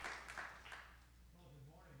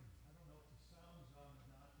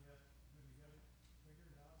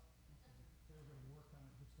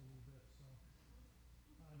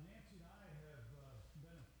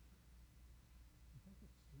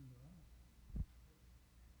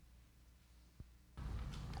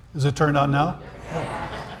Is it turned on now?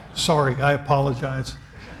 Sorry, I apologize.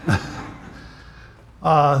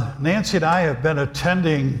 Nancy and I have been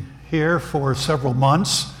attending here for several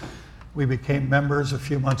months. We became members a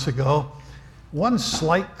few months ago. One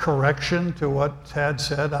slight correction to what Tad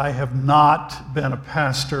said, I have not been a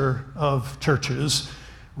pastor of churches.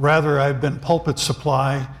 Rather, I've been pulpit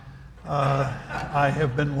supply. I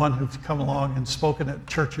have been one who's come along and spoken at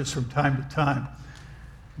churches from time to time.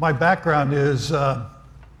 My background is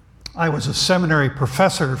I was a seminary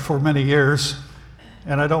professor for many years,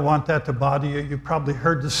 and I don't want that to bother you. You probably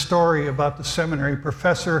heard the story about the seminary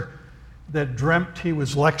professor that dreamt he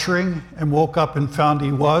was lecturing and woke up and found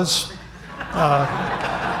he was. I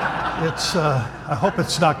hope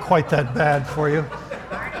it's not quite that bad for you.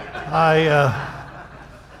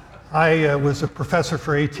 I was a professor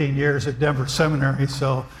for 18 years at Denver Seminary,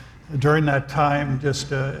 so during that time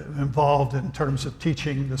just involved in terms of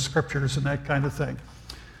teaching the scriptures and that kind of thing.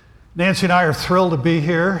 Nancy and I are thrilled to be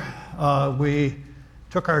here. We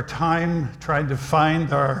took our time trying to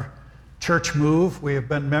find our church move. We have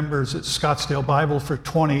been members at Scottsdale Bible for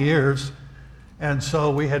 20 years, and so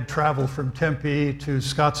we had traveled from Tempe to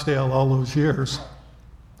Scottsdale all those years.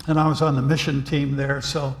 And I was on the mission team there,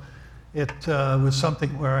 so it was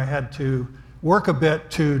something where I had to work a bit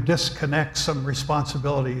to disconnect some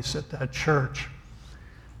responsibilities at that church.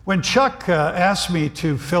 When Chuck asked me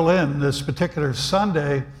to fill in this particular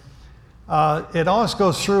Sunday, it always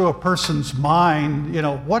goes through a person's mind,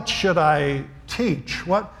 what should I teach?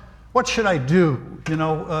 What should I do?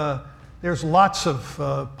 There's lots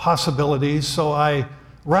of possibilities, so I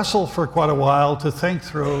wrestled for quite a while to think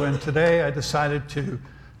through, and today I decided to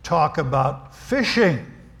talk about fishing.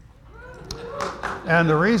 And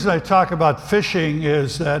the reason I talk about fishing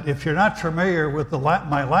is that if you're not familiar with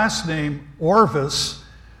my last name, Orvis,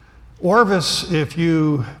 if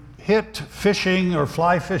you hit fishing or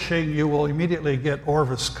fly fishing, you will immediately get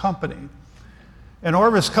Orvis Company. And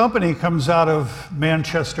Orvis Company comes out of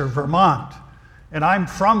Manchester, Vermont. And I'm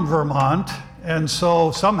from Vermont, and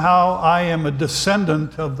so somehow I am a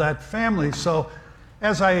descendant of that family. So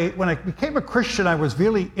when I became a Christian, I was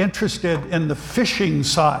really interested in the fishing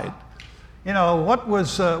side.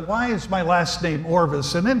 Why is my last name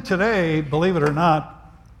Orvis? And then today, believe it or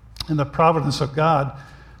not, in the providence of God,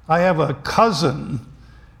 I have a cousin,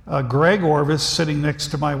 Greg Orvis, sitting next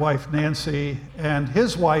to my wife Nancy and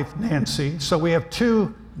his wife Nancy. So we have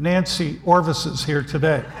two Nancy Orvises here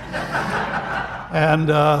today. And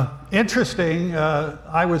interesting,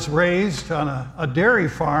 I was raised on a dairy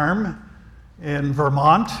farm in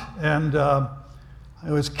Vermont, and I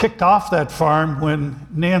was kicked off that farm when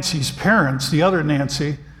Nancy's parents, the other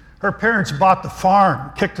Nancy, her parents bought the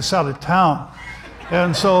farm, kicked us out of town.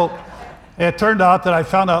 And so it turned out that I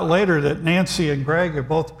found out later that Nancy and Greg have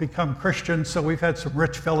both become Christians, so we've had some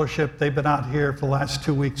rich fellowship. They've been out here for the last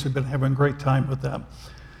 2 weeks. We've been having a great time with them.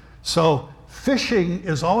 So fishing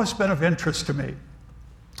has always been of interest to me.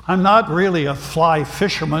 I'm not really a fly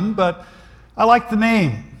fisherman, but I like the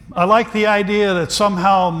name. I like the idea that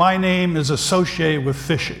somehow my name is associated with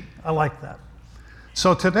fishing. I like that.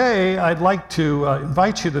 So today I'd like to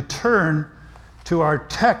invite you to turn to our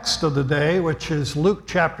text of the day, which is Luke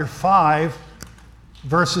chapter 5,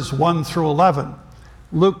 verses 1 through 11.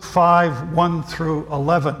 Luke 5, 1 through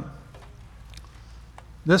 11.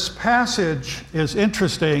 This passage is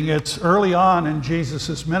interesting. It's early on in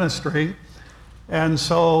Jesus' ministry. And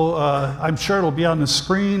so I'm sure it'll be on the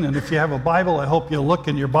screen, and if you have a Bible, I hope you'll look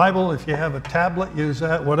in your Bible. If you have a tablet, use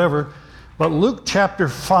that, whatever. But Luke chapter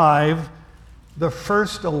 5, the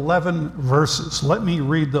first 11 verses. Let me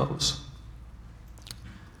read those.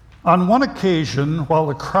 On one occasion, while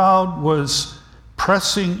the crowd was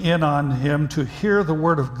pressing in on him to hear the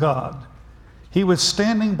word of God, he was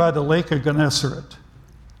standing by the lake of Gennesaret,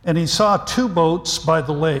 and he saw 2 boats by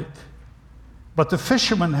the lake. But the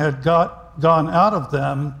fishermen had gone out of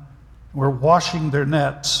them, were washing their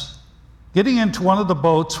nets. Getting into one of the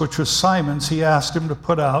boats, which was Simon's, he asked him to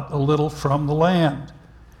put out a little from the land.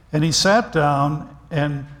 And he sat down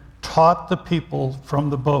and taught the people from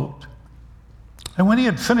the boat. And when he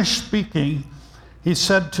had finished speaking, he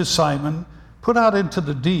said to Simon, "Put out into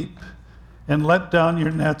the deep and let down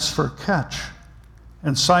your nets for a catch."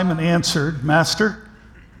 And Simon answered, "Master,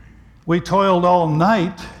 we toiled all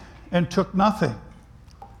night and took nothing.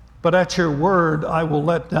 But at your word, I will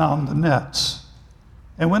let down the nets."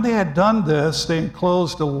 And when they had done this, they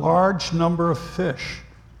enclosed a large number of fish,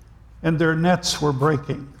 and their nets were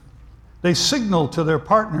breaking. They signaled to their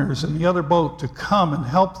partners in the other boat to come and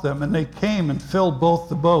help them, and they came and filled both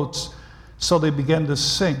the boats, so they began to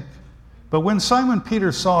sink. But when Simon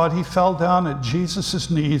Peter saw it, he fell down at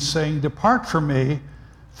Jesus' knees, saying, "Depart from me,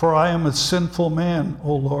 for I am a sinful man,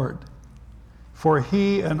 O Lord." For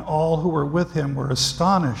he and all who were with him were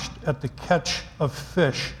astonished at the catch of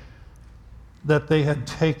fish that they had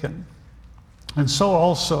taken. And so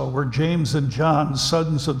also were James and John,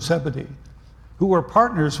 sons of Zebedee, who were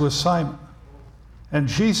partners with Simon. And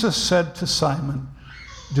Jesus said to Simon,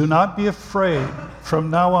 "Do not be afraid. From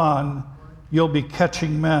now on, you'll be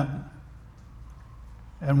catching men."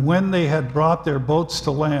 And when they had brought their boats to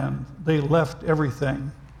land, they left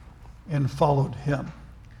everything and followed him.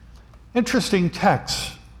 Interesting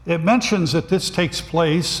text. It mentions that this takes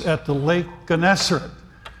place at the Lake Gennesaret.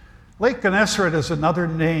 Lake Gennesaret is another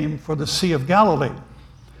name for the Sea of Galilee.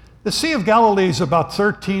 The Sea of Galilee is about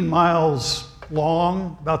 13 miles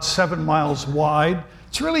long, about 7 miles wide.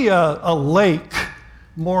 It's really a lake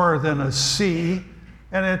more than a sea,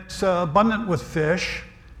 and it's abundant with fish.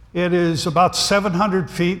 It is about 700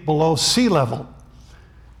 feet below sea level.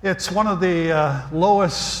 It's one of the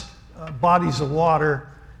lowest bodies of water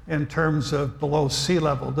in terms of below sea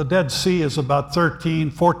level. The Dead Sea is about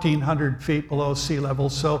 1,400 feet below sea level,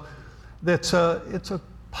 so it's a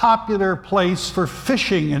popular place for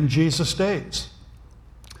fishing in Jesus' days.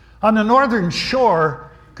 On the northern shore,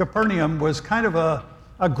 Capernaum was kind of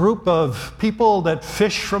a group of people that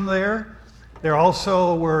fished from there. There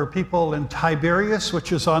also were people in Tiberias,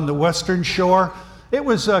 which is on the western shore. It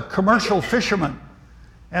was commercial fishermen,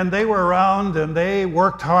 and they were around and they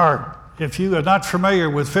worked hard. If you are not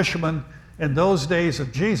familiar with fishermen in those days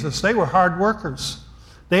of Jesus, they were hard workers.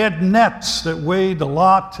 They had nets that weighed a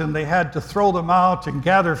lot, and they had to throw them out and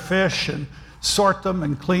gather fish and sort them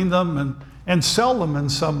and clean them and sell them in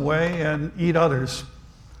some way and eat others.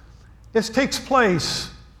 This takes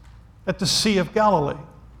place at the Sea of Galilee.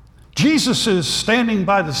 Jesus is standing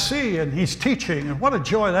by the sea and he's teaching, and what a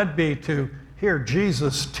joy that'd be to hear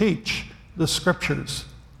Jesus teach the scriptures.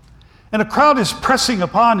 And a crowd is pressing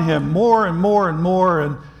upon him more and more and more,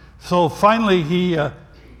 and so finally he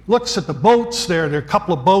looks at the boats there. There are a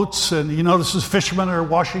couple of boats, and he notices fishermen are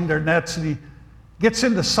washing their nets, and he gets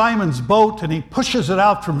into Simon's boat and he pushes it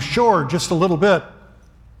out from shore just a little bit.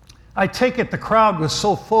 I take it the crowd was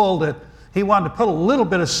so full that he wanted to put a little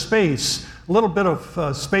bit of space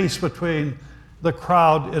between the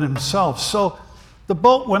crowd and himself. So the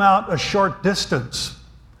boat went out a short distance.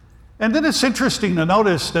 And then it's interesting to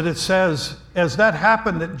notice that it says, as that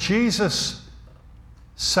happened, that Jesus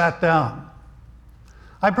sat down.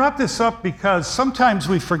 I brought this up because sometimes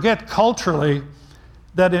we forget culturally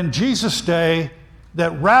that in Jesus' day,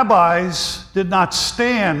 that rabbis did not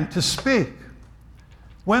stand to speak.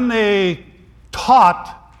 When they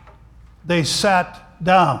taught, they sat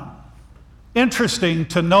down. Interesting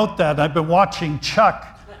to note that. I've been watching Chuck.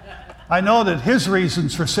 I know that his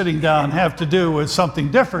reasons for sitting down have to do with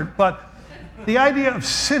something different, but the idea of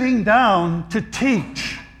sitting down to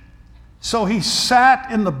teach. So he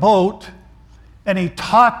sat in the boat and he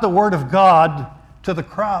taught the Word of God to the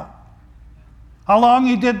crowd. How long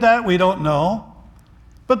he did that, we don't know.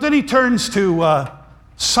 But then he turns to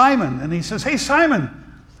Simon and he says, "Hey, Simon,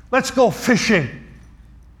 let's go fishing."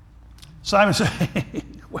 Simon said, "Hey,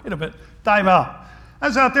 wait a minute, time out. I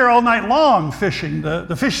was out there all night long fishing.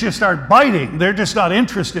 The fish just start biting. They're just not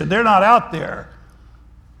interested. They're not out there."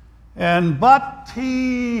 But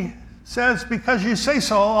he says, "Because you say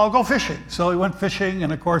so, I'll go fishing." So he went fishing,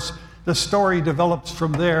 and of course, the story develops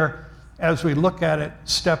from there as we look at it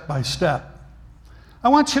step by step. I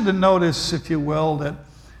want you to notice, if you will, that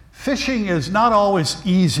fishing is not always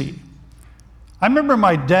easy. I remember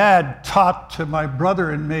my dad taught to my brother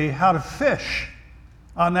and me how to fish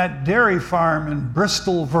on that dairy farm in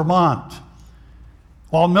Bristol, Vermont.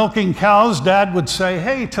 While milking cows, Dad would say,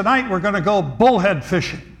 "Hey, tonight we're going to go bullhead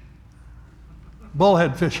fishing."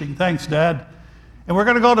 Bullhead fishing, thanks, Dad. "And we're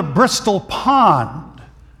going to go to Bristol Pond."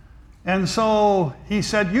 And so he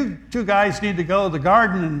said, "You two guys need to go to the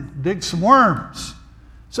garden and dig some worms."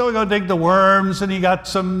 So we go dig the worms, and he got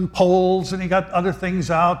some poles, and he got other things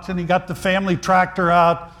out, and he got the family tractor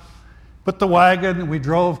out, put the wagon, and we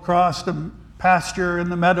drove across the pasture in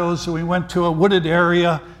the meadows, and we went to a wooded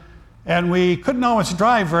area, and we couldn't always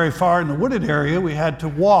drive very far in the wooded area. We had to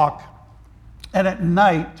walk, and at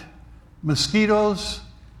night, mosquitoes,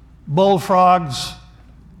 bullfrogs,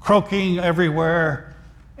 croaking everywhere,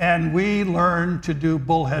 and we learned to do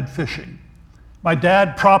bullhead fishing. My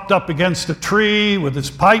dad propped up against a tree with his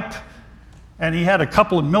pipe, and he had a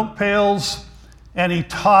couple of milk pails, and he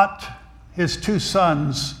taught his two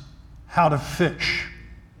sons how to fish.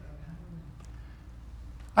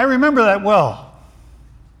 I remember that well.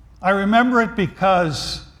 I remember it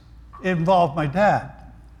because it involved my dad.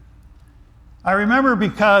 I remember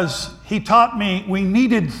because he taught me we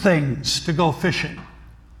needed things to go fishing.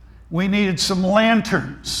 We needed some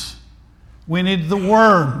lanterns. We needed the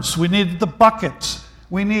worms. We needed the buckets.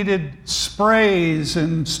 We needed sprays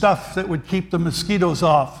and stuff that would keep the mosquitoes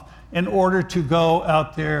off in order to go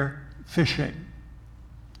out there fishing.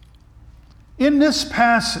 In this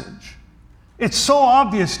passage, it's so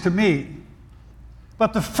obvious to me,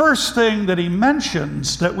 but the first thing that he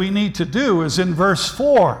mentions that we need to do is in verse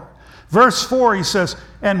 4. Verse 4, he says,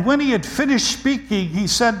 "And when he had finished speaking, he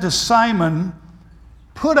said to Simon,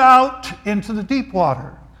 'Put out into the deep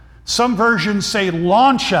water.'" Some versions say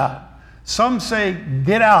launch out. Some say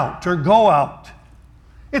get out or go out.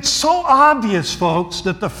 It's so obvious, folks,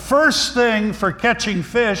 that the first thing for catching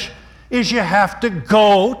fish is you have to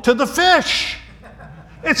go to the fish.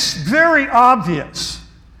 It's very obvious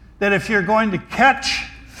that if you're going to catch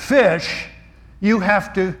fish, you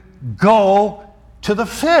have to go to the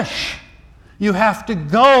fish. You have to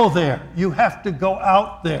go there. You have to go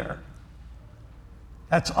out there.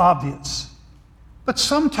 That's obvious. But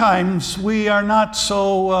sometimes we are not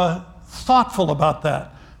so thoughtful about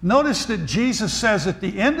that. Notice that Jesus says at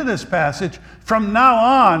the end of this passage, from now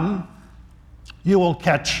on, you will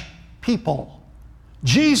catch people.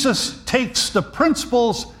 Jesus takes the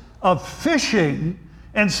principles of fishing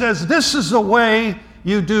and says, this is the way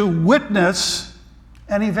you do witness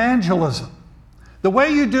and evangelism. The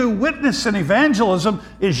way you do witness and evangelism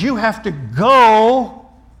is you have to go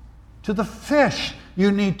to the fish.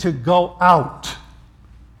 You need to go out.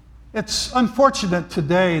 It's unfortunate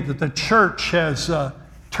today that the church has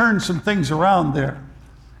turned some things around there.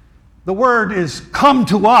 The word is come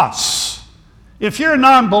to us. If you're a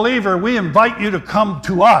non-believer, we invite you to come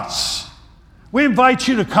to us. We invite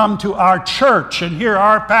you to come to our church and hear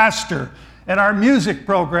our pastor and our music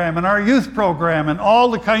program and our youth program and all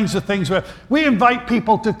the kinds of things. We invite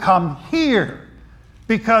people to come here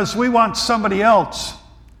because we want somebody else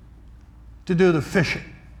to do the fishing.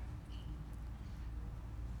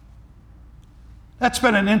 That's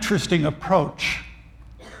been an interesting approach.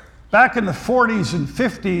 Back in the 40s and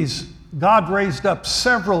 50s, God raised up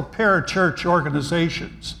several parachurch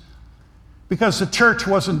organizations because the church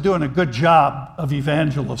wasn't doing a good job of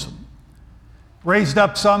evangelism. Raised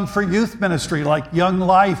up some for youth ministry like Young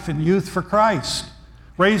Life and Youth for Christ.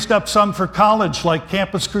 Raised up some for college like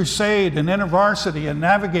Campus Crusade and InterVarsity and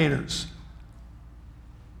Navigators.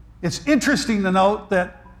 It's interesting to note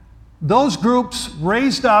that those groups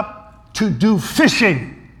raised up to do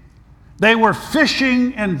fishing. They were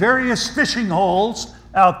fishing in various fishing holes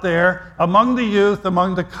out there among the youth,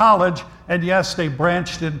 among the college, and yes, they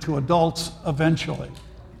branched into adults eventually.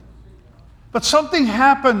 But something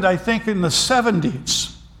happened, I think, in the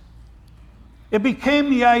 70s. It became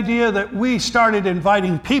the idea that we started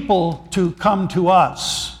inviting people to come to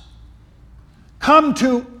us. Come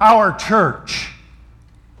to our church.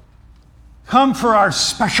 Come for our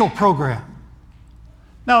special program.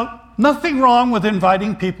 Now, nothing wrong with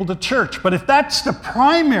inviting people to church, but if that's the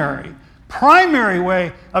primary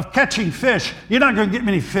way of catching fish, you're not going to get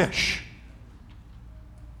many fish.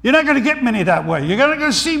 You're not going to get many that way. You're not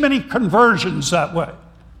going to see many conversions that way.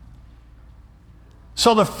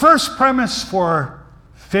 So the first premise for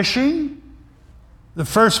fishing, the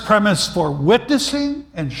first premise for witnessing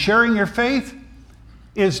and sharing your faith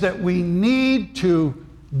is that we need to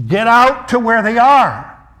get out to where they are.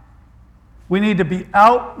 We need to be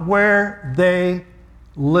out where they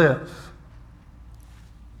live.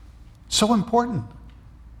 So important.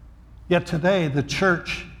 Yet today the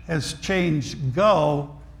church has changed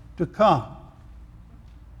go to come.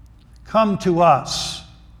 Come to us.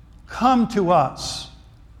 Come to us.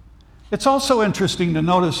 It's also interesting to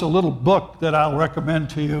notice a little book that I'll recommend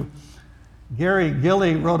to you. Gary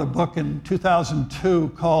Gilley wrote a book in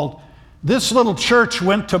 2002 called This Little Church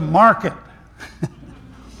Went to Market.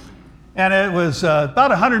 And it was about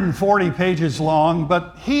 140 pages long,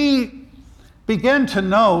 but he began to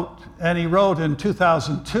note, and he wrote in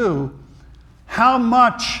 2002, how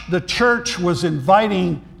much the church was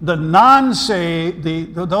inviting the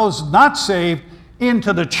non-saved, those not saved,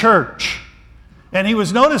 into the church. And he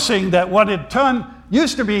was noticing that what it done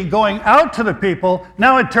used to be going out to the people,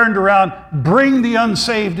 now it turned around, bring the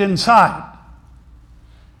unsaved inside.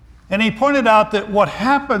 And he pointed out that what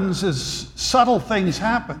happens is subtle things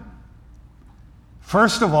happen.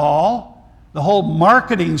 First of all, the whole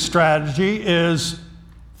marketing strategy is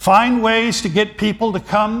find ways to get people to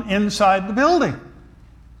come inside the building,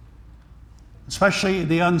 especially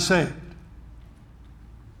the unsaved.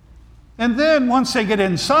 And then once they get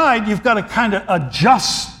inside, you've got to kind of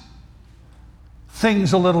adjust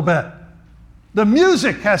things a little bit. The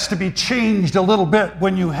music has to be changed a little bit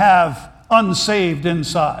when you have unsaved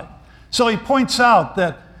inside. So he points out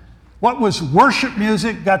that What was worship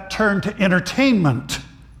music got turned to entertainment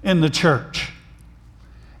in the church.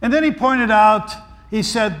 And then he pointed out, he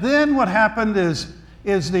said, then what happened is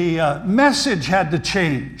the message had to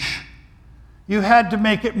change. You had to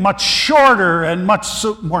make it much shorter and much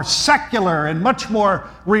more secular and much more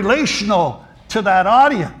relational to that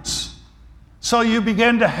audience. So you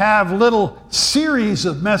began to have little series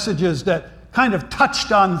of messages that kind of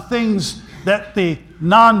touched on things that the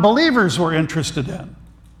non-believers were interested in.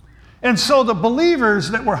 And so the believers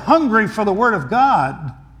that were hungry for the Word of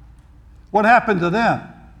God, what happened to them?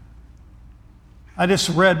 I just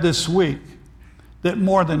read this week that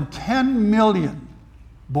more than 10 million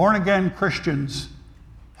born-again Christians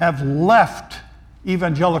have left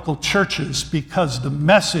evangelical churches because the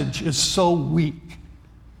message is so weak.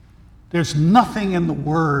 There's nothing in the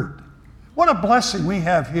Word. What a blessing we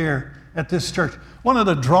have here at this church. One of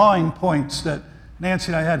the drawing points that Nancy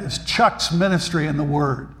and I had is Chuck's ministry in the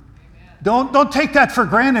Word. Don't take that for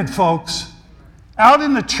granted, folks. Out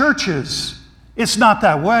in the churches, it's not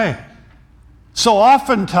that way. So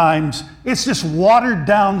oftentimes, it's just watered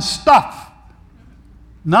down stuff.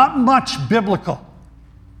 Not much biblical.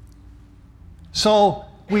 So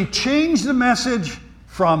we change the message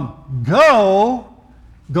from go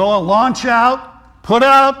launch out, put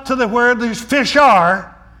out to where these fish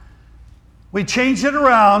are. We changed it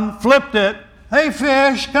around, flipped it. Hey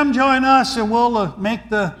fish, come join us and we'll make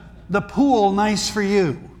the pool nice for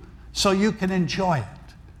you so you can enjoy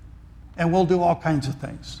it. And we'll do all kinds of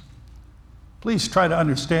things. Please try to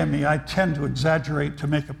understand me. I tend to exaggerate to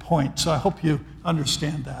make a point, so I hope you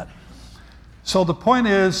understand that. So the point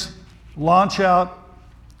is, launch out,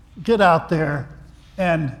 get out there,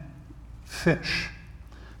 and fish.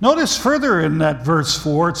 Notice further in that verse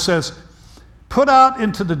 4, it says, put out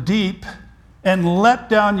into the deep and let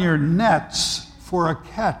down your nets for a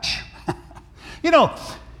catch. You know,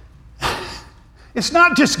 it's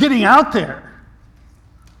not just getting out there,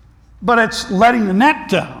 but it's letting the net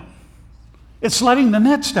down. It's letting the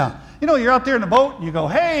nets down. You know, you're out there in the boat and you go,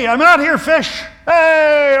 hey, I'm out here, fish.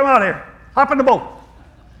 Hey, I'm out here. Hop in the boat.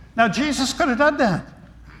 Now, Jesus could have done that.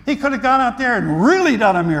 He could have gone out there and really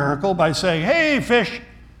done a miracle by saying, hey, fish,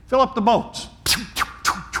 fill up the boats.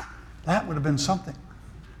 That would have been something.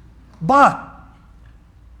 But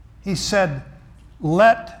he said,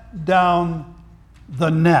 let down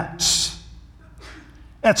the nets.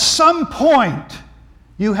 At some point,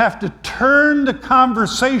 you have to turn the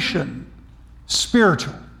conversation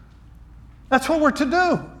spiritual. That's what we're to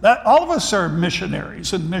do. All of us are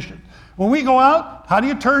missionaries in mission. When we go out, how do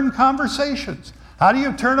you turn conversations? How do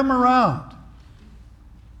you turn them around?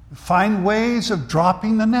 Find ways of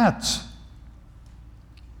dropping the nets.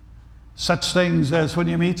 Such things as when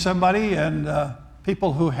you meet somebody, and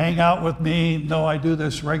people who hang out with me know I do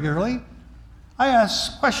this regularly, I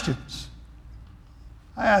ask questions.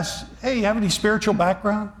 I ask, hey, you have any spiritual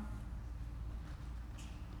background?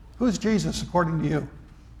 Who's Jesus according to you?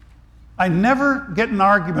 I never get in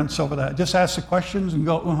arguments over that. Just ask the questions and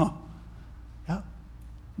go, uh-huh. Yeah.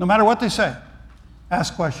 No matter what they say,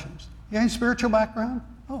 ask questions. You have any spiritual background?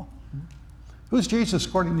 Oh. Who's Jesus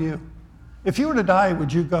according to you? If you were to die,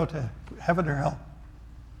 would you go to heaven or hell?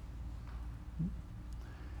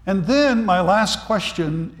 And then my last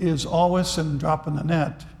question is always, in dropping the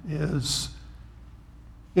net, is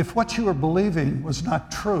if what you were believing was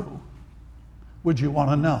not true, would you want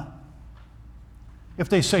to know? If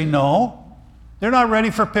they say no, they're not ready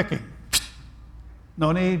for picking.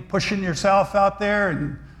 No need pushing yourself out there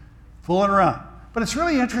and fooling around. But it's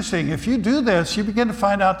really interesting. If you do this, you begin to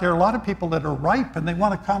find out there are a lot of people that are ripe and they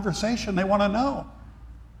want a conversation. They want to know.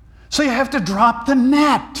 So you have to drop the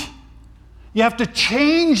net. You have to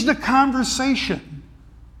change the conversation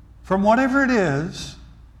from whatever it is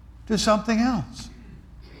to something else.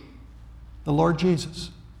 The Lord Jesus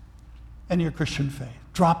and your Christian faith.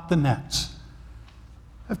 Drop the nets.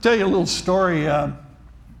 I'll tell you a little story.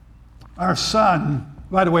 Our son,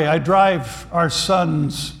 by the way, I drive our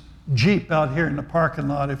son's Jeep out here in the parking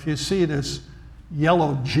lot. If you see this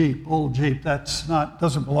yellow Jeep, old Jeep,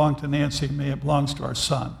 doesn't belong to Nancy and me, it belongs to our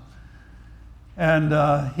son.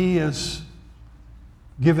 And he has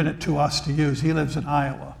given it to us to use. He lives in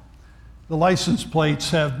Iowa. The license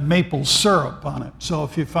plates have maple syrup on it, so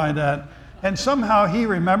if you find that. And somehow he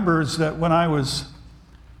remembers that when I was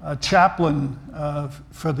a chaplain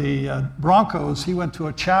for the Broncos, he went to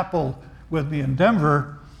a chapel with me in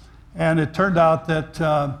Denver, and it turned out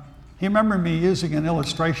that he remembered me using an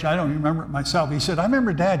illustration. I don't even remember it myself. He said, I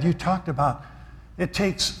remember, Dad, you talked about it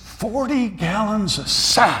takes 40 gallons of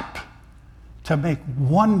sap to make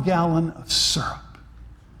 1 gallon of syrup.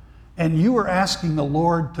 And you were asking the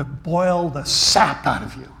Lord to boil the sap out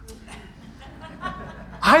of you.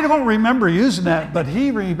 I don't remember using that, but he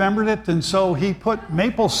remembered it, and so he put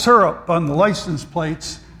maple syrup on the license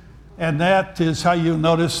plates, and that is how you'll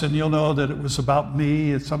notice, and you'll know that it was about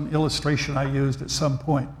me. It's some illustration I used at some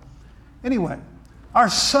point. Anyway, our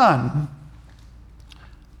son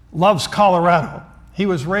loves Colorado. He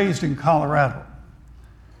was raised in Colorado.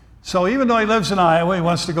 So even though he lives in Iowa, he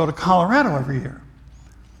wants to go to Colorado every year.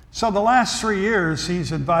 So the last 3 years,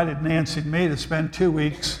 he's invited Nancy and me to spend 2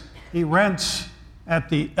 weeks. He rents at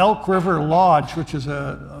the Elk River Lodge, which is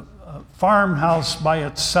a farmhouse by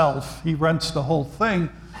itself. He rents the whole thing,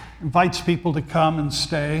 invites people to come and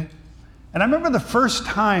stay. And I remember the first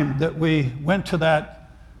time that we went to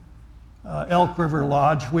that Elk River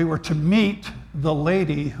Lodge, we were to meet the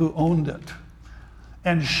lady who owned it.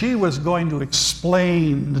 And she was going to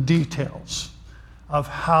explain the details of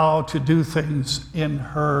how to do things in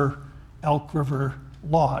her Elk River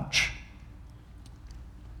Lodge.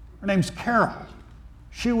 Her name's Carol.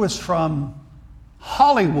 She was from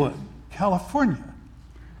Hollywood, California.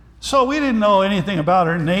 So we didn't know anything about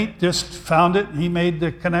her. Nate just found it. He made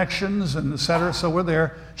the connections and et cetera. So we're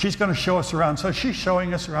there. She's going to show us around. So she's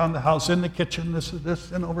showing us around the house, in the kitchen, this is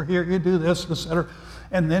this, and over here you do this, et cetera.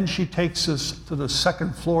 And then she takes us to the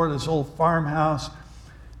second floor of this old farmhouse,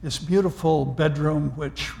 this beautiful bedroom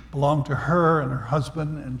which belonged to her and her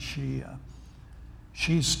husband. And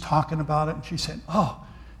she's talking about it, and she said, "Oh,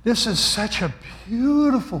 this is such a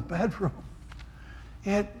beautiful bedroom.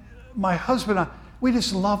 My husband and I, we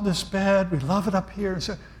just love this bed. We love it up here."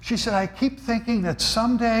 So she said, "I keep thinking that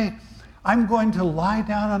someday I'm going to lie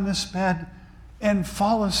down on this bed and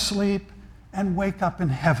fall asleep and wake up in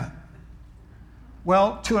heaven."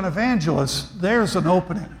 Well, to an evangelist, there's an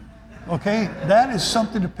opening, okay? That is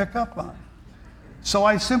something to pick up on. So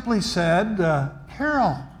I simply said,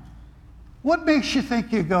 "Carol, what makes you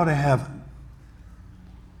think you go to heaven?"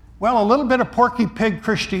 Well, a little bit of Porky Pig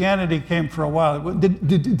Christianity came for a while.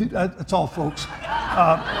 That's all, folks.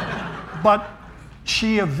 But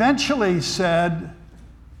she eventually said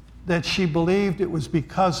that she believed it was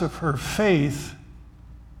because of her faith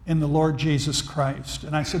in the Lord Jesus Christ.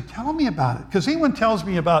 And I said, "Tell me about it." Because anyone tells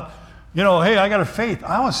me about, hey, I got a faith,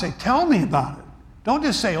 I always say, "Tell me about it." Don't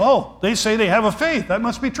just say, "Oh, they say they have a faith. That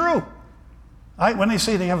must be true." When they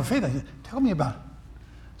say they have a faith, I say, "Tell me about it."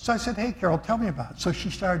 So I said, "Hey, Carol, tell me about it." So she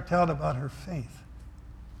started telling about her faith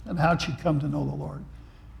and how she'd come to know the Lord.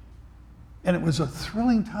 And it was a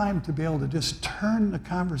thrilling time to be able to just turn the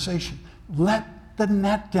conversation. Let the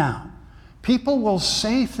net down. People will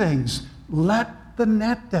say things. Let the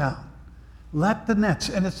net down. Let the nets.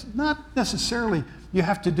 And it's not necessarily you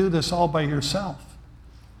have to do this all by yourself.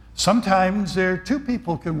 Sometimes two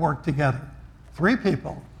people can work together, 3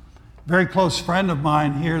 people. Very close friend of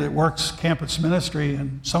mine here that works campus ministry,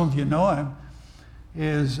 and some of you know him,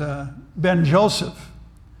 is Ben Joseph.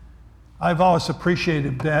 I've always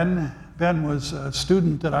appreciated Ben. Ben was a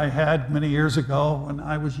student that I had many years ago when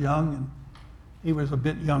I was young, and he was a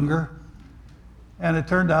bit younger. And it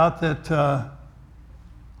turned out that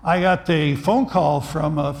I got a phone call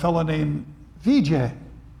from a fellow named Vijay.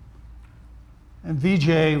 And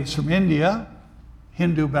Vijay was from India,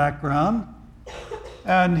 Hindu background.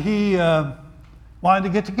 And he wanted to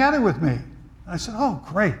get together with me. I said, "Oh,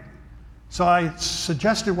 great." So I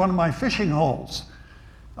suggested one of my fishing holes.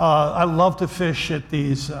 I love to fish at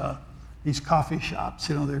these coffee shops.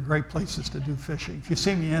 They're great places to do fishing. If you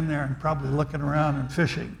see me in there, I'm probably looking around and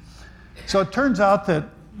fishing. So it turns out that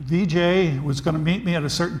Vijay was going to meet me at a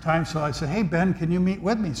certain time. So I said, "Hey, Ben, can you meet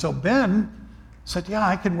with me?" So Ben said, "Yeah,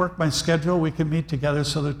 I can work my schedule. We can meet together."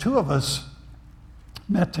 So the 2 of us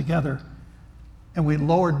met together. And we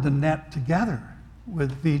lowered the net together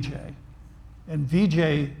with Vijay. And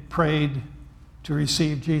Vijay prayed to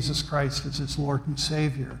receive Jesus Christ as his Lord and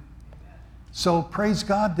Savior. So praise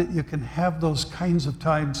God that you can have those kinds of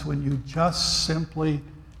times when you just simply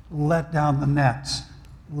let down the nets,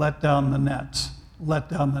 let down the nets, let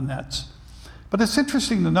down the nets. But it's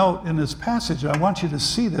interesting to note in this passage, I want you to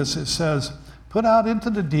see this, it says, "Put out into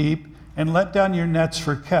the deep and let down your nets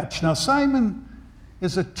for catch." Now Simon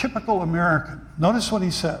is a typical American. Notice what he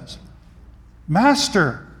says.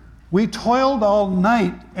 "Master, we toiled all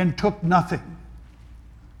night and took nothing.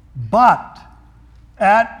 But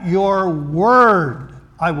at your word,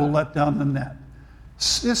 I will let down the net."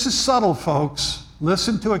 This is subtle, folks.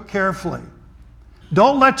 Listen to it carefully.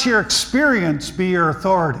 Don't let your experience be your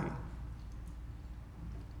authority.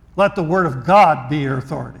 Let the word of God be your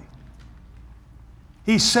authority.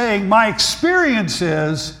 He's saying, my experience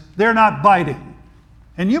is they're not biting.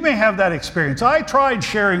 And you may have that experience. I tried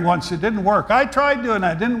sharing once, it didn't work. I tried doing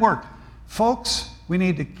that, it didn't work. Folks, we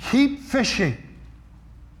need to keep fishing.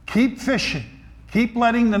 Keep fishing. Keep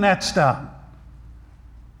letting the nets down,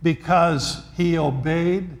 because he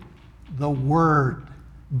obeyed the word.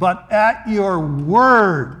 But at your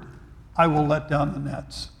word, I will let down the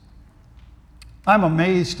nets. I'm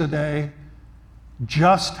amazed today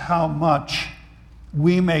just how much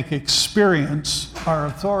we make experience our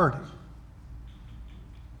authority.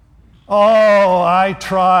 Oh, I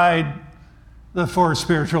tried the 4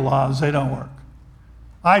 spiritual laws, they don't work.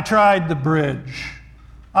 I tried the bridge.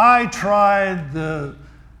 I tried the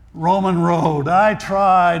Roman road. I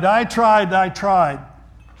tried.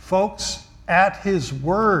 Folks, at his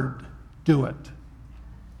word, do it.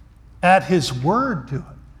 At his word, do it.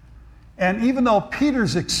 And even though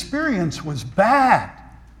Peter's experience was bad,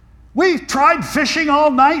 we tried fishing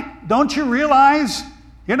all night. Don't you realize,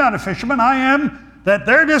 you're not a fisherman, I am, that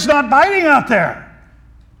they're just not biting out there.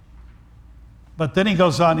 But then he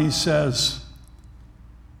goes on, he says,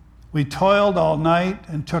 we toiled all night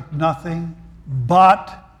and took nothing,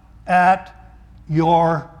 but at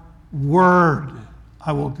your word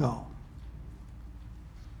I will go.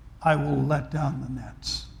 I will let down the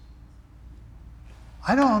nets.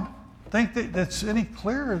 I don't think that that's any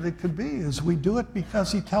clearer than it could be, is we do it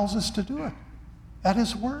because he tells us to do it. At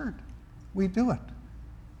his word, we do it.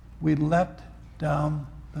 We let down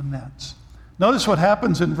the nets. Notice what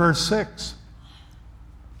happens in verse 6.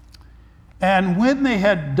 And when they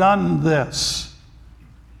had done this,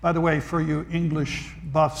 by the way, for you English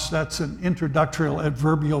buffs, that's an introductory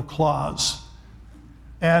adverbial clause.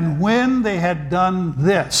 And when they had done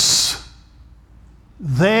this,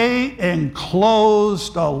 they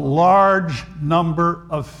enclosed a large number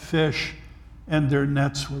of fish, and their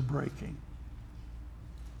nets were breaking.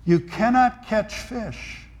 You cannot catch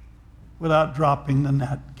fish without dropping the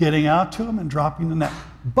net, getting out to them and dropping the net.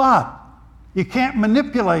 But you can't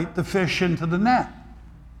manipulate the fish into the net.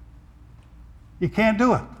 You can't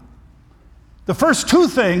do it. The first 2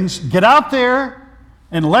 things, get out there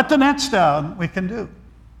and let the nets down, we can do.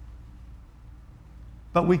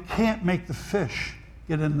 But we can't make the fish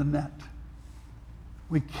get in the net.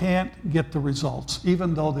 We can't get the results,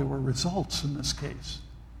 even though there were results in this case.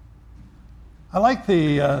 I like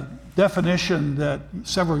the definition that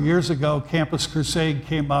several years ago Campus Crusade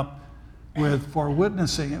came up with for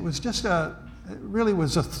witnessing. It was just it really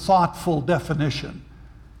was a thoughtful definition.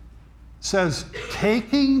 It says,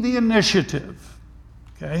 taking the initiative,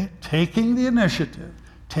 okay? Taking the initiative,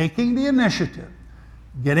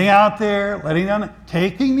 getting out there, letting down,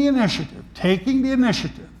 taking the initiative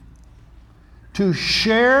to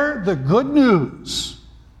share the good news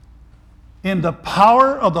in the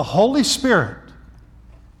power of the Holy Spirit,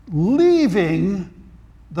 leaving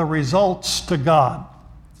the results to God.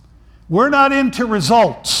 We're not into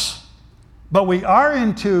results, but we are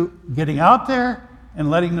into getting out there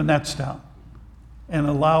and letting the nets down and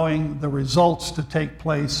allowing the results to take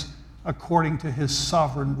place according to his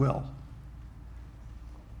sovereign will.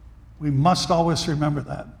 We must always remember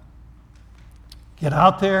that. Get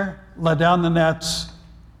out there, let down the nets,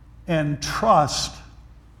 and trust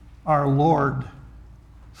our Lord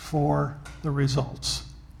for the results.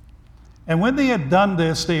 And when they had done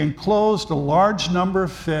this, they enclosed a large number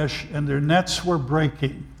of fish, and their nets were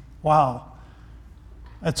breaking. Wow,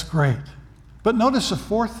 that's great. But notice the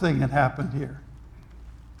 4th thing that happened here.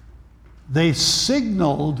 They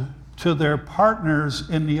signaled to their partners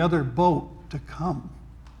in the other boat to come.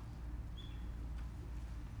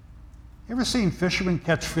 You ever seen fishermen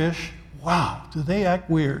catch fish? Wow, do they act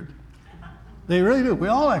weird? They really do. We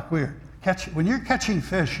all act weird. When you're catching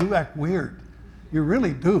fish, you act weird. You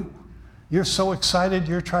really do. You're so excited,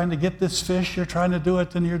 you're trying to get this fish, you're trying to do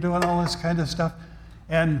it, and you're doing all this kind of stuff.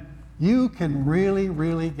 And you can really,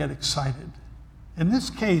 really get excited. In this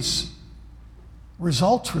case,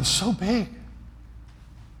 results were so big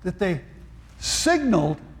that they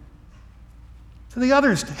signaled to the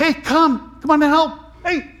others, hey, come on and help.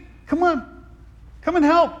 Hey, come and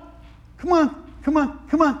help. Come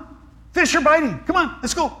on. Fish are biting. Come on,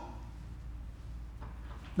 let's go.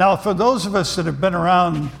 Now, for those of us that have been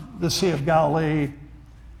around the Sea of Galilee,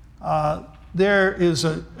 there is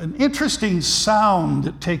an interesting sound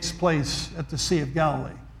that takes place at the Sea of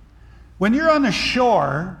Galilee. When you're on the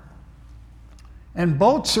shore and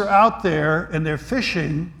boats are out there and they're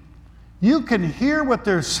fishing, you can hear what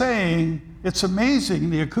they're saying. It's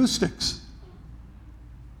amazing, the acoustics.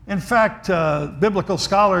 In fact, biblical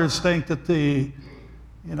scholars think that the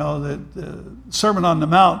Sermon on the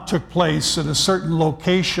Mount took place at a certain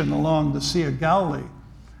location along the Sea of Galilee.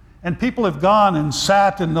 And people have gone and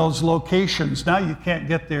sat in those locations. Now you can't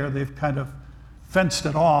get there. They've kind of fenced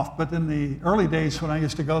it off. But in the early days when I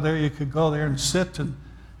used to go there, you could go there and sit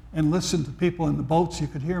and listened to people in the boats. You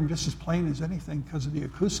could hear them just as plain as anything because of the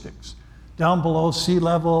acoustics. Down below sea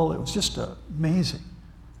level, it was just amazing.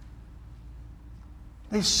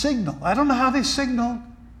 They signaled. I don't know how they signaled.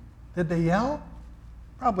 Did they yell?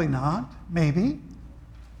 Probably not. Maybe.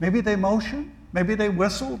 Maybe they motioned. Maybe they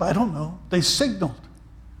whistled. I don't know. They signaled.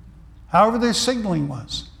 However their signaling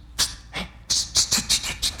was. Hey,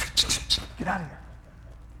 get out of here.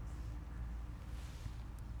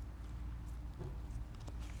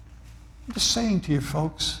 I'm just saying to you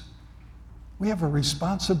folks, we have a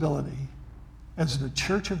responsibility as the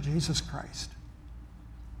Church of Jesus Christ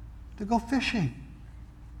to go fishing.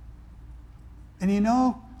 And you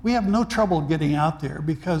know, we have no trouble getting out there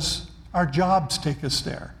because our jobs take us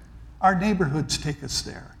there. Our neighborhoods take us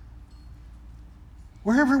there.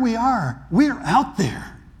 Wherever we are, we're out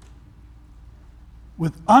there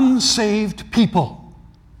with unsaved people.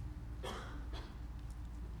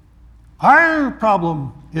 Our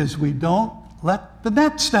problem is we don't let the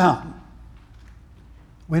nets down.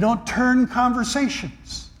 We don't turn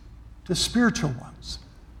conversations to spiritual ones.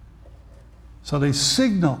 So they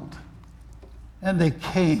signaled and they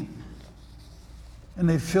came and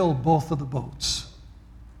they filled both of the boats.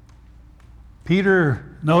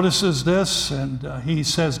 Peter notices this and he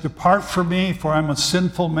says, "Depart from me, for I'm a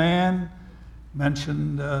sinful man,"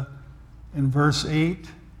 mentioned in verse 8.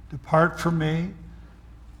 Depart from me.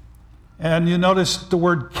 And you notice the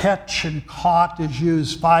word catch and caught is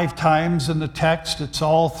used 5 times in the text. It's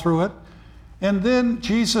all through it. And then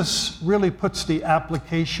Jesus really puts the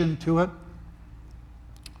application to it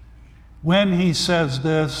when he says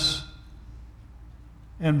this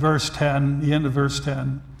in verse 10, the end of verse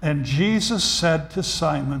 10. And Jesus said to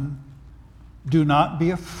Simon, "Do not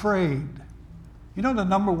be afraid." You know the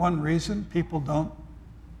number one reason people don't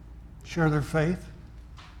share their faith?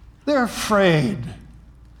 They're afraid.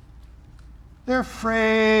 They're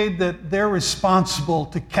afraid that they're responsible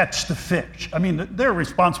to catch the fish. I mean, they're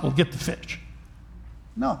responsible to get the fish.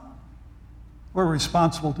 No. We're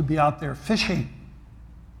responsible to be out there fishing.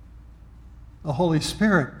 The Holy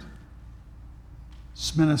Spirit's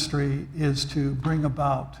ministry is to bring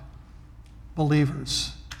about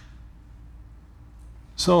believers.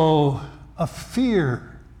 So a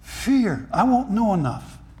fear, I won't know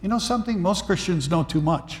enough. You know something? Most Christians know too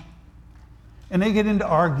much. And they get into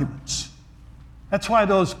arguments. That's why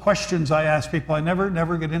those questions I ask people, I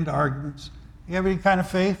never get into arguments. You have any kind of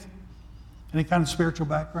faith? Any kind of spiritual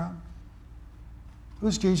background?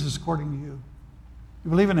 Who's Jesus according to you? You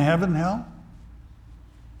believe in heaven and hell?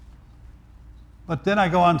 But then I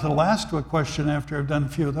go on to the last question after I've done a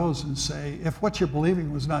few of those and say, if what you're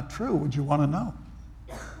believing was not true, would you want to know?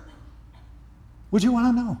 Would you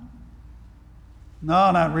want to know?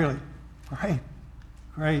 No, not really.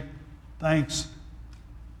 Great, thanks.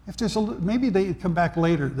 If there's maybe they come back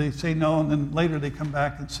later. They say no, and then later they come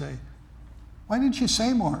back and say, "Why didn't you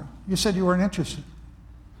say more? You said you weren't interested."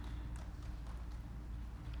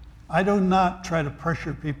 I do not try to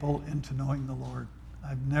pressure people into knowing the Lord.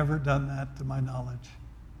 I've never done that to my knowledge.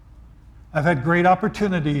 I've had great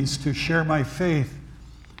opportunities to share my faith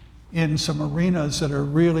in some arenas that are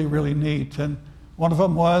really, really neat. And one of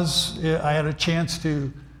them was I had a chance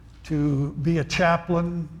to be a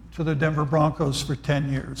chaplain to the Denver Broncos for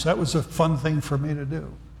 10 years. That was a fun thing for me to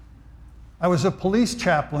do. I was a police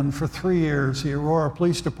chaplain for 3 years, the Aurora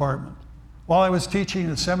Police Department. While I was teaching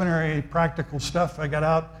the seminary practical stuff, I got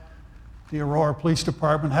out the Aurora Police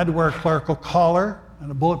Department, had to wear a clerical collar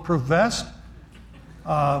and a bulletproof vest,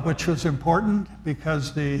 which was important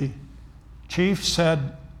because the chief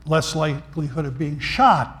said less likelihood of being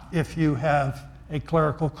shot if you have a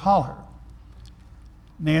clerical collar.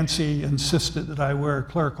 Nancy insisted that I wear a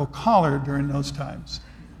clerical collar during those times.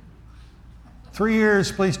 3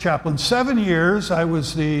 years police chaplain. 7 years I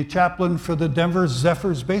was the chaplain for the Denver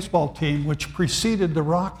Zephyrs baseball team, which preceded the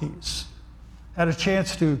Rockies. Had a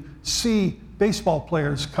chance to see baseball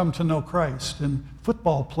players come to know Christ and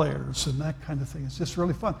football players and that kind of thing. It's just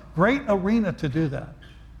really fun. Great arena to do that.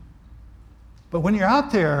 But when you're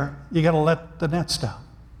out there, you got to let the nets down.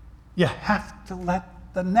 You have to let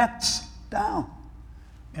the nets down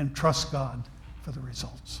and trust God for the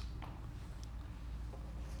results.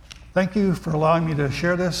 Thank you for allowing me to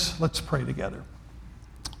share this. Let's pray together.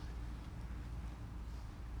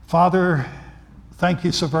 Father, thank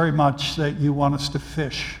you so very much that you want us to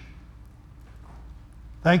fish.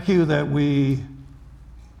 Thank you that we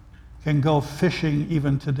can go fishing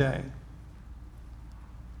even today.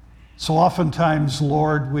 So oftentimes,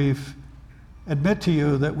 Lord, we've admit to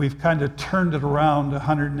you that we've kind of turned it around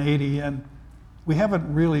 180 and we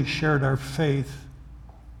haven't really shared our faith.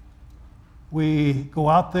 We go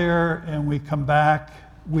out there and we come back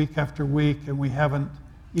week after week, and we haven't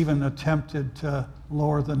even attempted to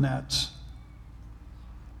lower the nets.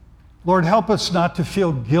 Lord, help us not to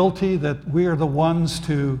feel guilty that we are the ones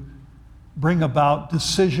to bring about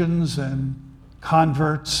decisions and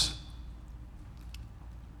converts,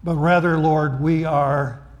 but rather, Lord, we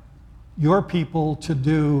are your people to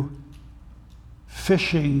do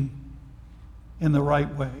fishing in the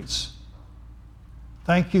right ways.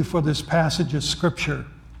 Thank you for this passage of Scripture.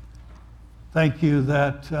 Thank you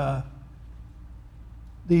that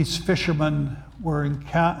these fishermen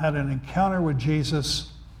had an encounter with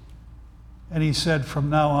Jesus, and he said, from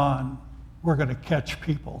now on, we're going to catch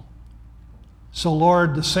people. So,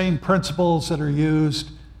 Lord, the same principles that are used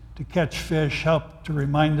to catch fish, help to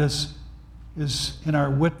remind us, is in our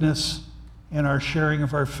witness and our sharing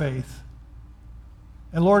of our faith.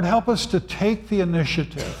 And Lord, help us to take the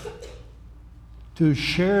initiative to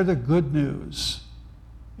share the good news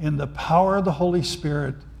in the power of the Holy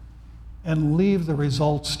Spirit and leave the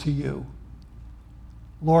results to you.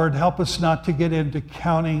 Lord, help us not to get into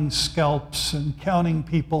counting scalps and counting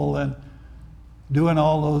people and doing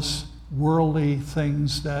all those worldly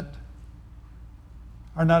things that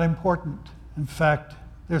are not important. In fact,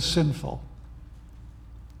 they're sinful.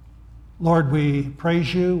 Lord, we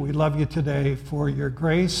praise you. We love you today for your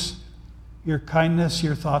grace, your kindness,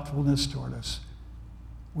 your thoughtfulness toward us.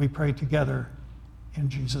 We pray together in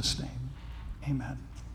Jesus' name. Amen.